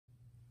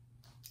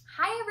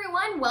Hi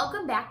everyone,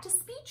 welcome back to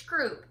speech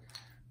group.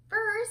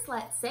 First,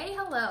 let's say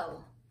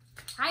hello.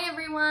 Hi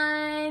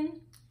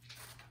everyone.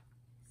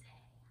 Say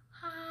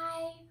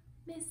hi,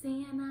 Miss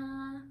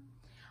Anna.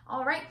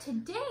 All right,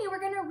 today we're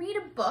gonna read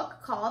a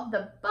book called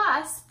The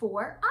Bus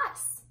for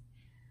Us.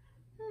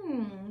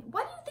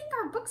 What do you think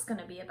our book's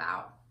gonna be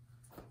about?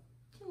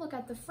 You can look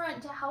at the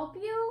front to help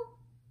you.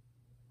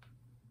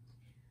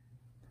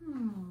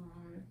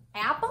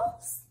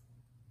 Apples?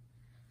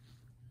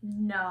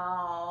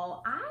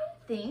 No, I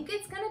think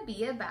it's gonna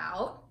be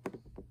about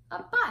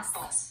a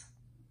bus.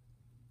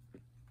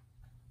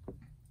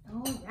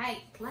 All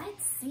right,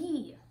 let's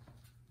see.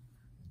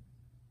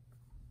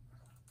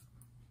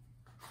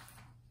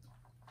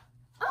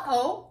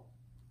 Uh-oh,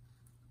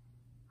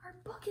 our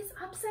book is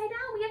upside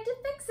down. We have to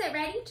fix it.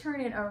 Ready?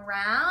 Turn it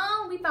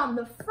around. We found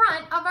the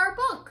front of our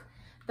book.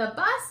 The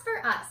Bus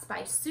for Us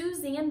by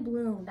Suzanne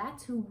Bloom.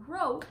 That's who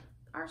wrote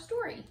our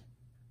story.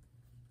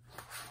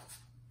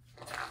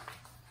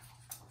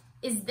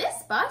 Is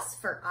this bus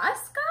for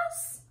us,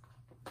 Gus?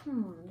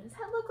 Does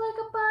that look like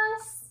a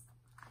bus?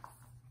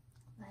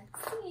 Let's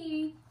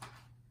see.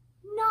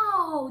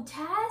 No,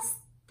 Tess,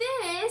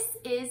 this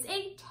is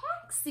a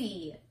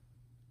taxi.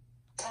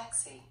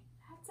 Taxi.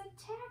 That's a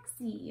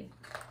taxi.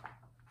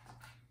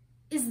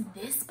 Is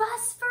this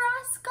bus for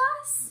us,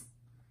 Gus?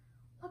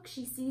 Look,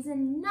 she sees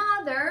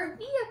another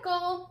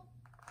vehicle.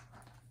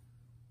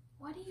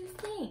 What do you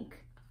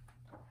think?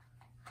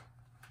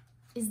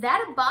 Is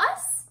that a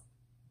bus?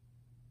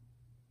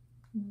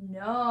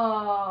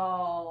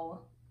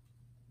 No.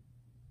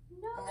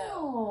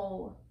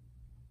 No.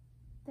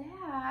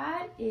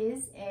 That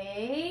is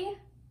a...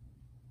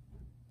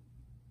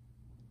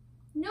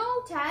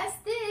 No, Tess,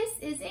 this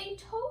is a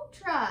tow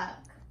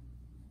truck.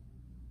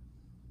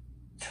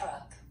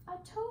 Truck. A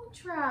tow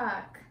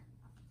truck.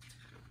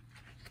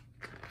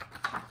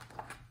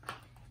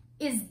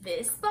 Is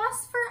this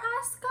bus for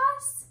us,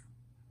 Gus?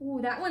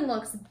 Ooh, that one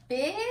looks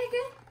big.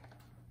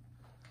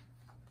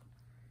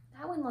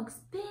 That one looks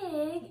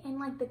big and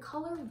like the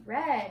color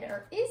red,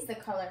 or is the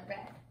color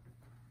red?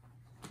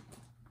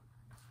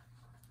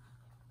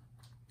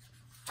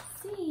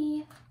 Let's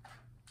see.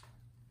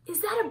 Is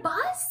that a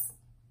bus?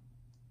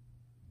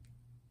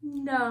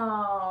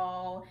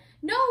 No.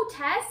 No,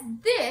 Tess,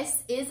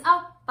 this is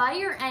a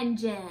fire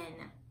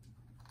engine.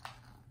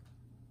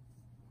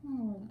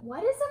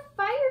 What does a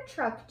fire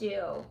truck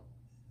do?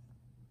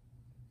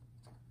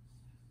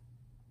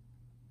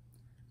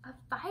 A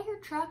fire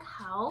truck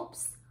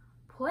helps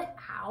put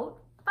out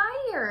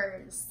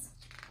fires.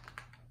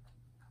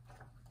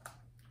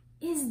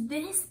 Is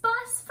this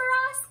bus for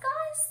us,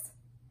 Gus?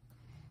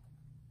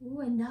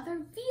 Ooh,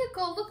 another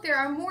vehicle. Look, there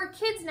are more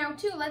kids now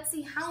too. Let's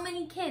see how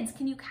many kids.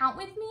 Can you count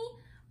with me?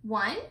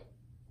 1,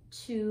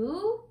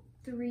 2,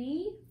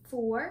 3,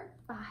 4,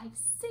 5,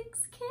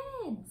 6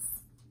 kids.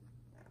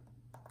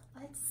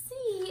 Let's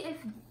see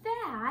if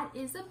that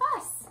is a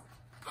bus.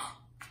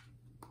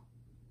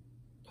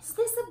 Is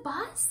this a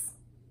bus?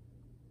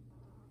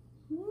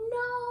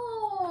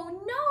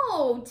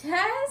 No,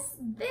 Tess,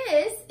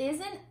 this is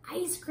an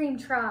ice cream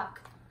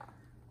truck.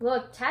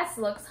 Look, Tess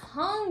looks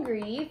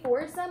hungry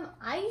for some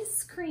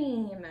ice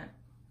cream.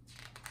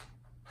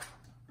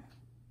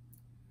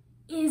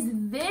 Is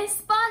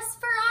this bus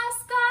for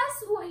us,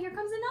 Gus? Oh, here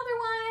comes another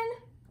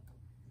one.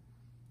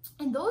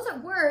 And those are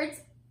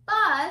words,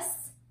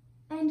 bus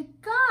and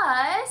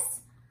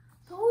Gus.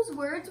 Those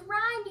words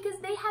rhyme because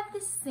they have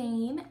the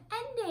same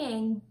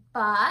ending.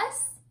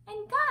 Bus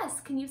and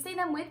Gus. Can you say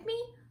them with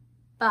me?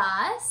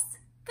 Bus,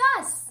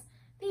 Gus.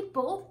 They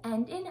both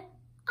end in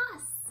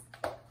us.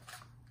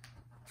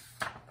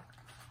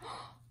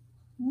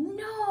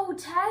 No,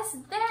 Tess,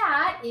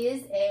 that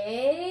is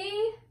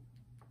a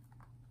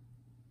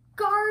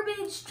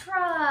garbage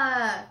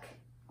truck.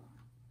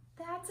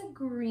 That's a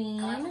green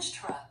Garbage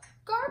truck.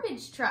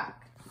 Garbage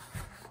truck.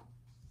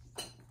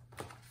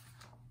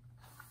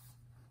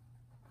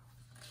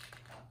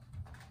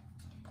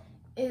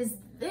 Is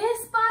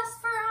this bus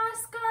for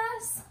us,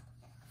 Gus?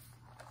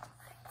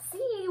 Let's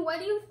see, what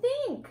do you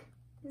think?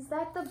 Is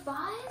that the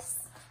bus?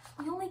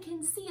 We only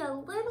can see a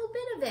little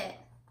bit of it.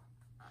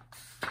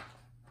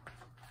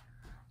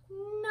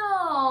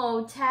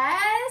 No,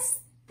 Tess,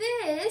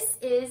 this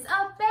is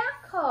a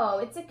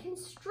backhoe. It's a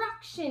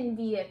construction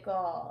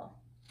vehicle.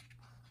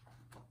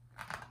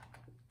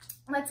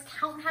 Let's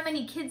count how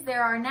many kids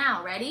there are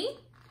now. Ready?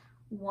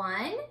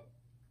 1,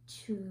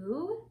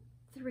 2,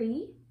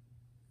 3,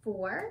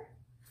 4,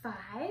 5,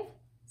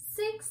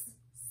 6,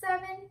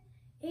 7,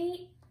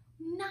 8,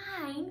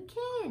 9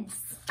 kids.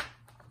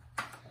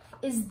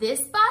 Is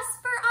this bus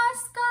for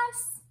us,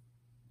 Gus?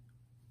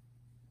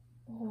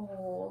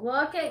 Oh,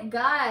 look at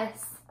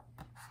Gus.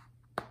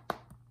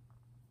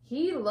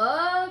 He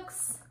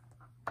looks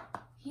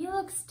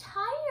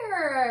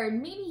tired.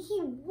 Maybe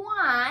he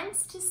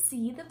wants to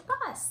see the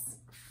bus.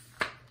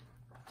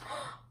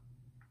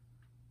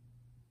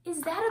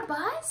 Is that a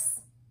bus?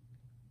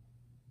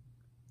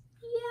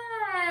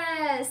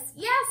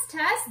 Yes,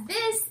 Tess,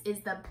 this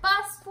is the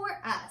bus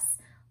for us.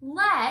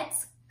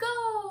 Let's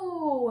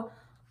go.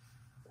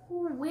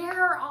 Ooh,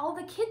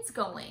 kids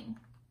going?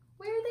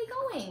 Where are they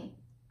going?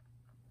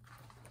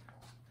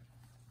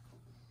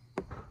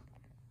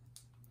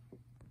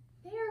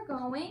 They are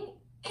going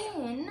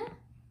in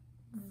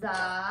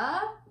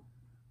the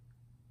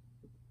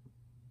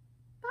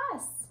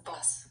bus.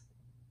 Bus.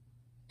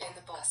 In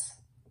the bus.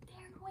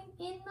 They're going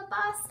in the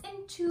bus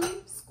into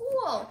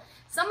school.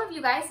 Some of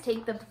you guys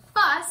take the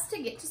bus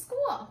to get to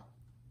school.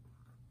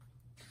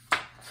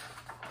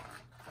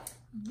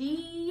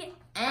 The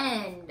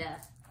end.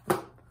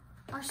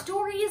 Our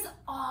story is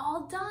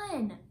all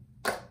done.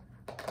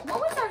 What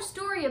was our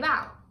story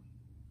about?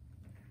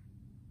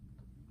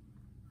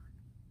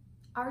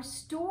 Our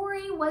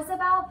story was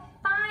about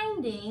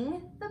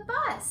finding the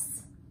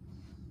bus.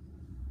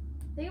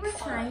 They were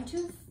trying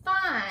to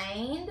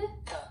find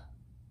the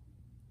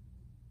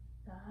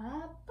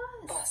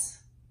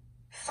bus.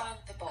 Find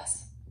the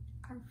bus.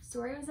 Our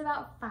story was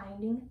about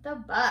finding the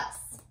bus.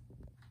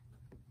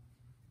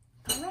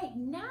 All right,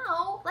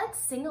 now let's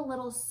sing a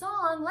little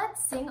song.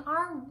 Let's sing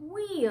our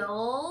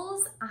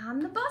Wheels on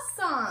the Bus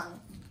song.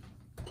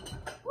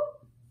 Woo.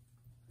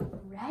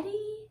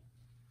 Ready,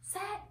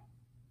 set,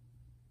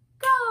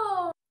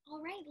 go.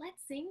 All right,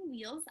 let's sing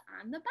Wheels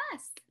on the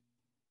Bus.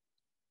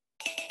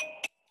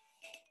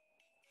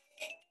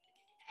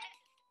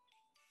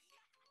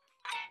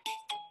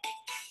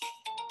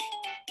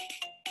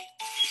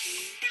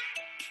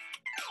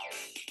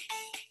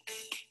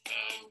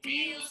 The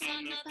wheels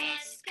on the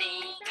bus go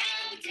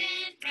round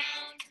and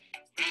round,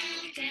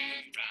 round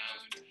and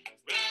round,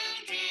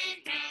 round and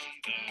round.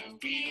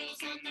 The wheels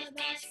on the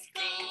bus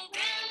go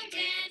round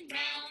and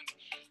round,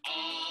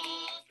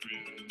 all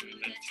through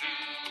the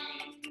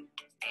town.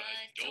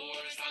 The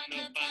doors on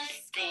the bus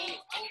go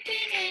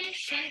open and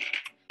shut,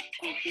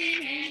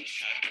 open and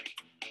shut,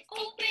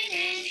 open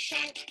and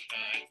shut.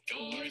 The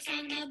doors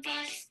on the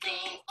bus go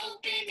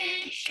open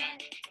and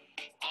shut,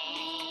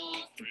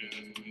 all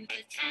through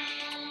the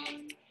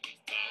town.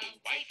 The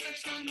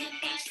wipers on the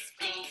bus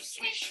go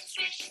swish,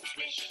 swish,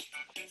 swish,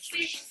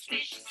 swish,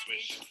 swish,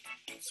 swish,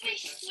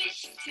 swish,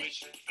 swish,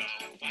 swish. The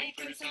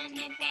wipers on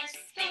the bus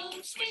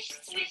go swish,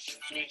 swish,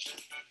 swish,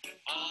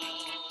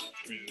 all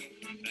through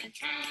the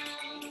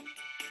town.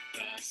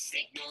 The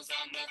signals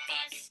on the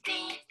bus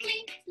go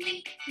blink,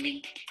 blink,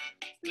 blink,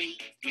 blink,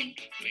 blink,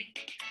 blink,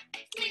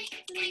 blink,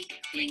 blink,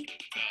 blink.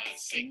 The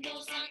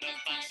signals on the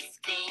bus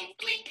go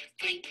blink,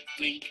 blink,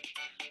 blink,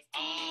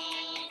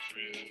 all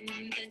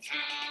through the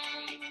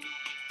town.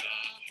 The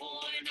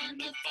horn on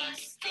the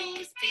bus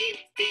goes beep,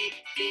 beep,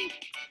 beep,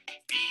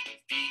 beep,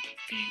 beep,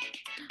 beep,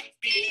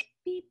 beep,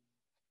 Beep,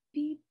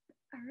 beep.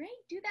 All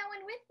right, do that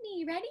one with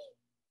me. Ready?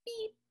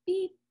 Beep,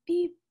 beep,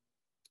 beep.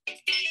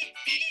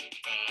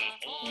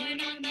 The horn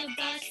on the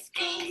bus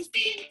goes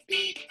beep,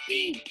 beep,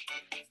 beep,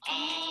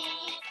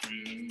 all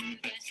through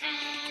the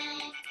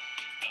town.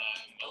 The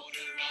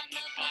motor on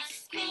the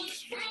bus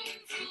goes vroom,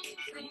 vroom,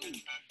 vroom,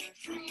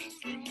 vroom,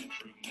 vroom,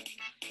 vroom,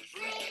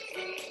 vroom,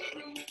 vroom,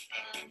 vroom.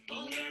 The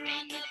motor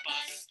on the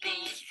bus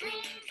goes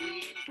vroom,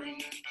 vroom,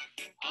 vroom,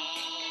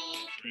 all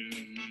through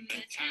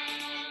the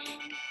town.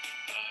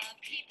 The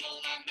people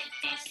on the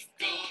bus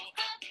go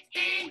up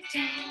and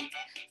down,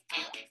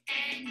 up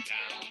and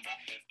down,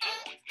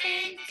 up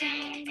and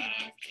down.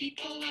 The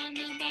people on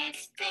the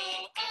bus go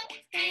up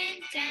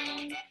and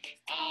down,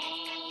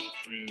 all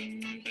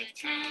through the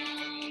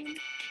town.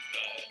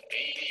 The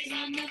babies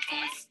on the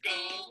bus go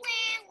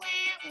wah, wah,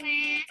 wah,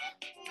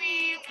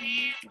 wah, wah,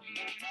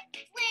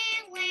 wah,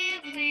 wah,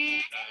 wah.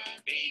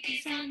 The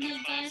babies on the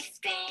bus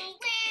go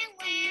wah,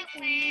 wah,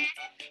 wah,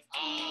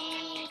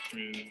 all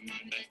through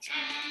the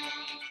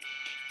town.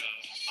 The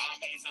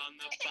mommies on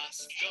the bus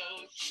go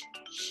shh,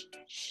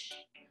 shh,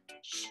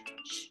 shh,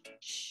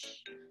 shh, shh,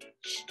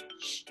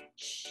 shh, shh.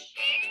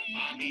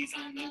 Mommies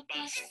on the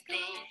bus go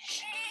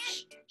shh,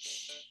 shh,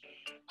 shh,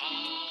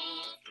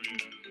 all through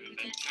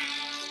the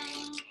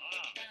town.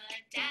 The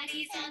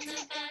daddies on the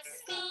bus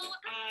go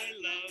I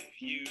love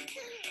you,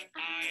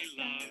 I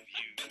love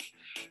you,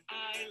 I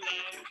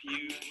love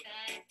you. The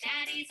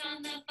daddies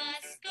on the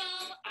bus go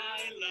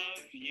I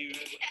love you,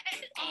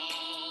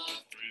 all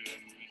through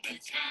the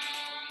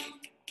town.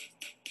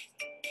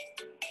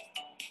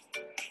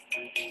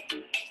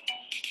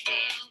 The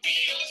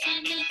wheels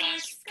on the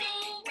bus go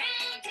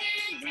round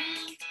and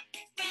round,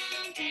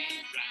 round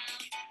and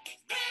round,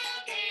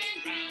 round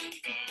and round.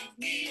 The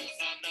wheels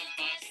on the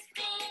bus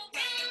go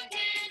round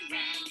and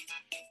round,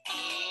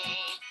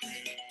 all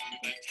through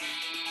the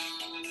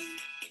town.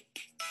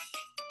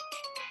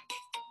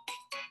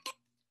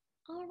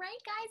 All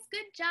right, guys,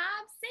 good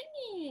job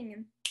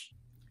singing.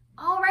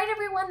 All right,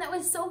 everyone, that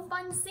was so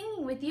fun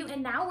singing with you,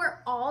 and now we're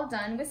all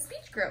done with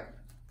speech group.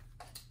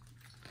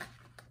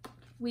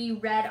 We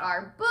read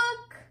our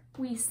book,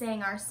 we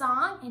sang our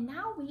song, and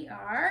now we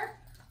are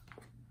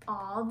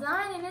all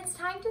done, and it's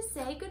time to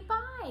say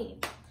goodbye.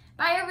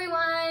 Bye,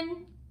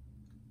 everyone.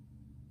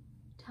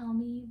 Tell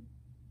me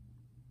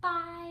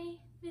bye,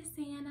 Miss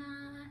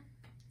Anna.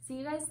 See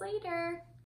you guys later.